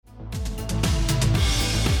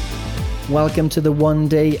Welcome to the One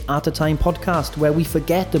Day at a Time podcast, where we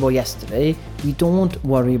forget about yesterday, we don't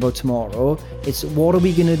worry about tomorrow. It's what are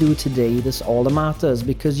we going to do today that's all that matters,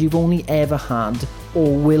 because you've only ever had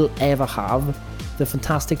or will ever have the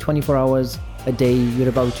fantastic 24 hours a day you're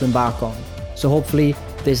about to embark on. So hopefully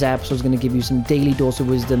this episode is going to give you some daily dose of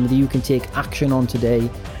wisdom that you can take action on today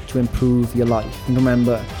to improve your life. And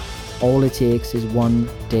remember, all it takes is one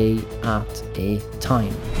day at a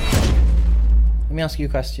time. Let me ask you a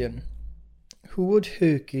question. Who would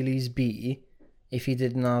Hercules be if he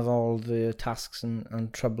didn't have all the tasks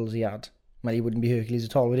and troubles he had? Well, he wouldn't be Hercules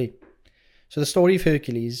at all, would he? So the story of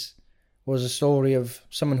Hercules was a story of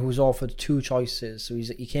someone who was offered two choices. So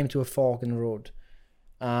he came to a fork in the road,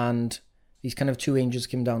 and these kind of two angels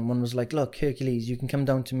came down. One was like, look, Hercules, you can come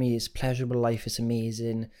down to me. It's a pleasurable life. It's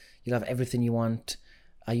amazing. You'll have everything you want.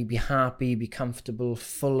 You'll be happy, be comfortable,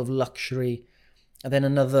 full of luxury. And then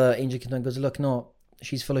another angel came down and goes, look, no,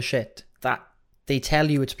 she's full of shit. That they tell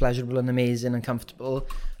you it's pleasurable and amazing and comfortable,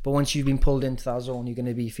 but once you've been pulled into that zone, you're going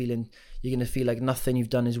to feel like nothing you've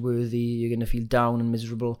done is worthy. You're going to feel down and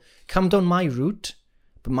miserable. Come down my route,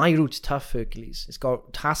 but my route's tough, Hercules. It's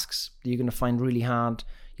got tasks that you're going to find really hard.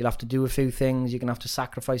 You'll have to do a few things. You're going to have to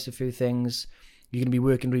sacrifice a few things. You're going to be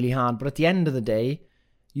working really hard. But at the end of the day,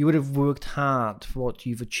 you would have worked hard for what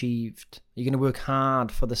you've achieved. You're going to work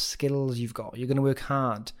hard for the skills you've got. You're going to work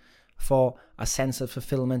hard for a sense of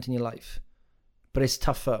fulfillment in your life. But it's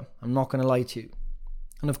tougher. I'm not going to lie to you.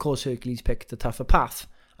 And of course, Hercules picked the tougher path.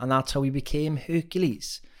 And that's how he became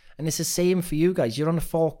Hercules. And it's the same for you guys. You're on a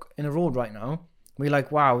fork in a road right now. We're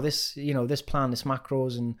like, wow, this plan, this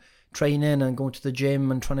macros and training and going to the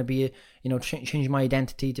gym and trying to be, change my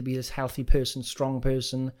identity to be this healthy person, strong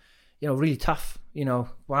person, really tough,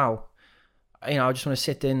 wow. I just want to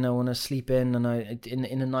sit in, I want to sleep in, and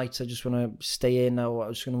in the nights I just want to stay in, I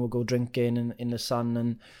just want to go drinking in the sun,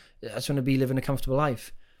 and I just want to be living a comfortable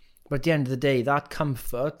life. But at the end of the day, that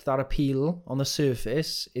comfort, that appeal on the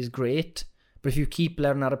surface is great, but if you keep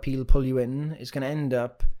letting that appeal pull you in, you're going to end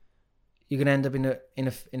up in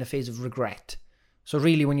a phase of regret. So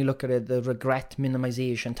really, when you look at it, the regret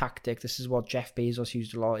minimization tactic, this is what Jeff Bezos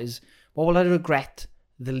used a lot, is what will I regret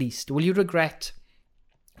the least? Will you regret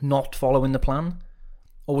not following the plan?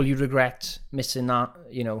 Or will you regret missing that,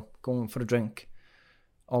 going for a drink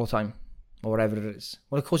all the time? Or whatever it is.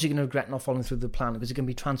 Well, of course you're going to regret not following through the plan, because it can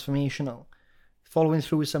be transformational. Following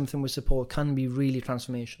through with something with support can be really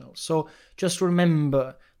transformational. So just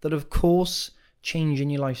remember that, of course, changing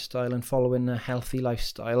your lifestyle and following a healthy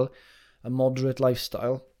lifestyle, a moderate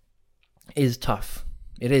lifestyle, is tough.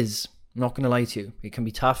 It is. I'm not going to lie to you. It can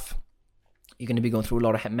be tough. You're going to be going through a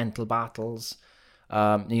lot of mental battles.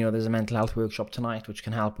 There's a mental health workshop tonight which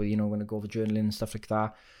can help with, when to go over journaling and stuff like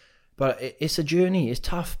that. But it's a journey. It's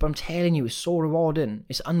tough, but I'm telling you, it's so rewarding.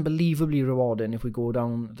 It's unbelievably rewarding if we go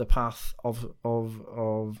down the path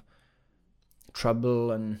of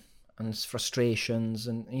trouble and frustrations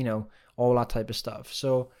and, all that type of stuff.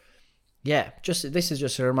 So, yeah, this is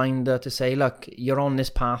just a reminder to say, look, you're on this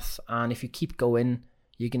path, and if you keep going,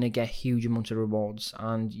 you're going to get huge amounts of rewards,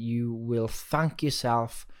 and you will thank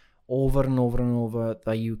yourself over and over and over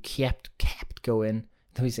that you kept going.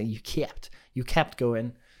 Let me say you kept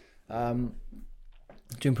going. To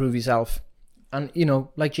improve yourself. And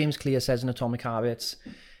like James Clear says in Atomic Habits,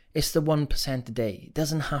 it's the 1% a day. It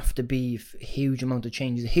doesn't have to be a huge amount of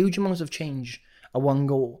change. A huge amount of change at one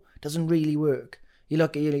go doesn't really work. We're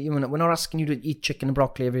not asking you to eat chicken and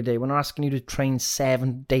broccoli every day. We're not asking you to train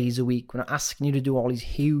 7 days a week. We're not asking you to do all these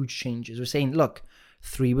huge changes. We're saying, look,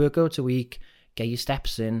 3 workouts a week, get your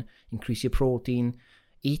steps in, increase your protein,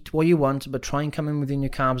 eat what you want, but try and come in within your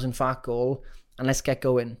carbs and fat goal. And let's get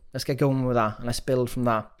going. Let's get going with that. And let's build from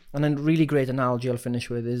that. And then a really great analogy I'll finish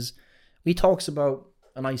with is, he talks about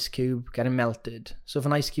an ice cube getting melted. So if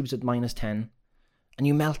an ice cube's at -10 and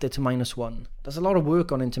you melt it to -1, there's a lot of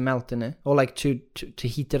work on into melting it, or like to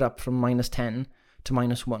heat it up from -10 to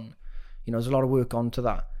 -1. There's a lot of work on to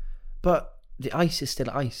that. But the ice is still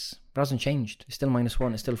ice. It hasn't changed. It's still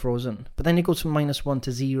 -1. It's still frozen. But then it goes from -1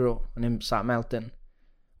 to 0 and then start melting.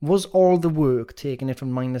 Was all the work taking it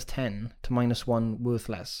from -10 to -1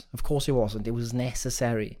 worthless? Of course it wasn't. It was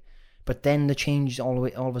necessary. But then the change all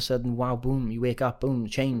of a sudden, wow, boom, you wake up, boom,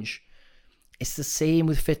 change. It's the same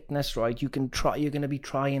with fitness, right? You're going to be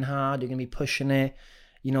trying hard, you're going to be pushing it.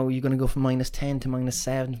 You're going to go from -10 to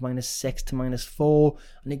 -7 to -6 to -4,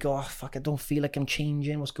 and you go, oh fuck, I don't feel like I'm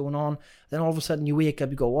changing, what's going on? Then all of a sudden you wake up,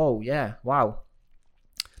 you go, oh yeah, wow.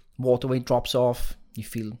 Water weight drops off. You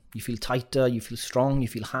feel tighter, you feel strong, you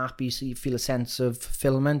feel happy, so you feel a sense of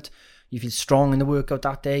fulfillment. You feel strong in the workout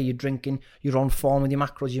that day. You're drinking. You're on form with your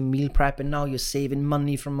macros. You're meal prepping now. You're saving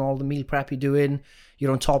money from all the meal prep you're doing.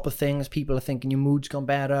 You're on top of things. People are thinking your mood's gone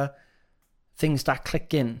better. Things start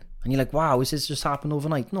clicking. And you're like, wow, is this just happened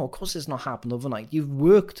overnight? No, of course it's not happened overnight. You've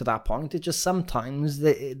worked to that point. It's just sometimes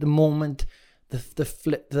the moment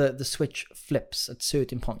the switch flips at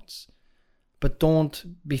certain points. But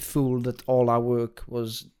don't be fooled that all our work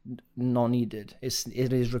was not needed.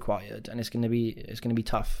 It is required, and it's gonna be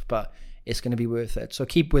tough, but it's gonna be worth it. So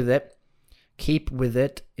keep with it. Keep with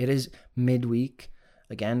it. It is midweek.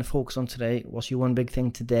 Again, focus on today. What's your one big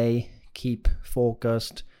thing today? Keep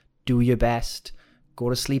focused. Do your best.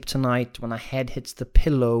 Go to sleep tonight. When the head hits the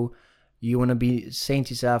pillow, you want to be saying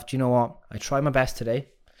to yourself, do you know what? I tried my best today.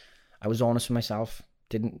 I was honest with myself.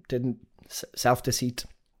 Didn't self-deceit.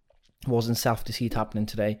 Wasn't self-deceit happening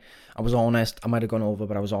today. I was honest. I might have gone over,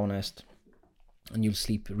 but I was honest. And you'll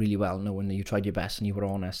sleep really well knowing that you tried your best and you were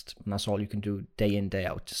honest. And that's all you can do day in, day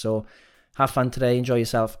out. So have fun today. Enjoy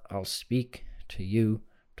yourself. I'll speak to you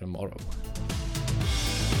tomorrow.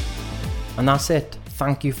 And that's it.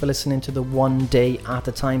 Thank you for listening to the One Day at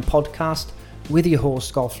a Time podcast with your host,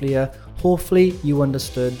 Scott Fleer. Hopefully you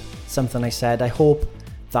understood something I said. I hope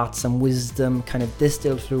that some wisdom kind of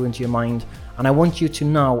distilled through into your mind. And I want you to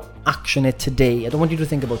now action it today. I don't want you to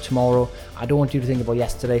think about tomorrow. I don't want you to think about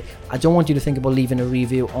yesterday. I don't want you to think about leaving a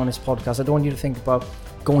review on this podcast. I don't want you to think about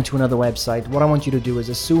going to another website. What I want you to do is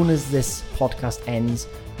as soon as this podcast ends,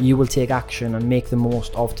 you will take action and make the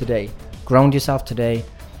most of today. Ground yourself today.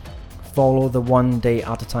 Follow the One Day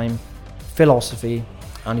at a Time philosophy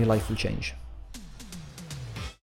and your life will change.